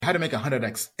how to make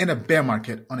 100x in a bear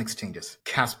market on exchanges.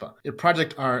 Kaspa, a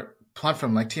project our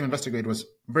platform like Team Investigate was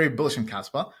very bullish in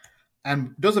Kaspa.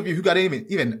 And those of you who got in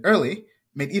even early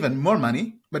made even more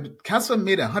money, but Kaspa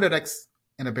made 100x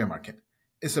in a bear market.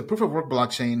 It's a proof of work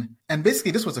blockchain. And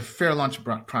basically this was a fair launch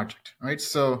project, right?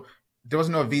 So there was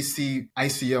no VC,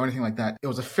 ICO, or anything like that. It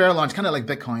was a fair launch, kind of like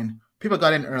Bitcoin. People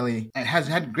got in early and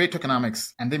had great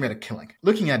tokenomics, and they made a killing.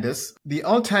 Looking at this, the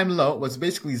all-time low was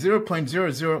basically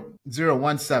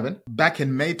 0.00017 back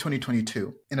in May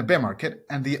 2022 in a bear market,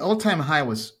 and the all-time high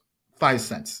was 5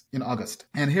 cents in August.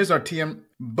 And here's our TM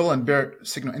bull and bear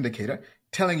signal indicator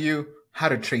telling you how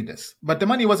to trade this. But the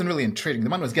money wasn't really in trading. The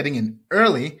money was getting in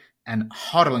early and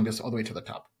hodling this all the way to the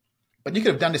top. But you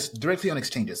could have done this directly on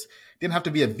exchanges. Didn't have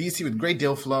to be a VC with great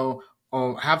deal flow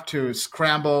or have to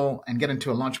scramble and get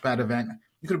into a launchpad event.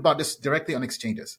 You could have bought this directly on exchanges.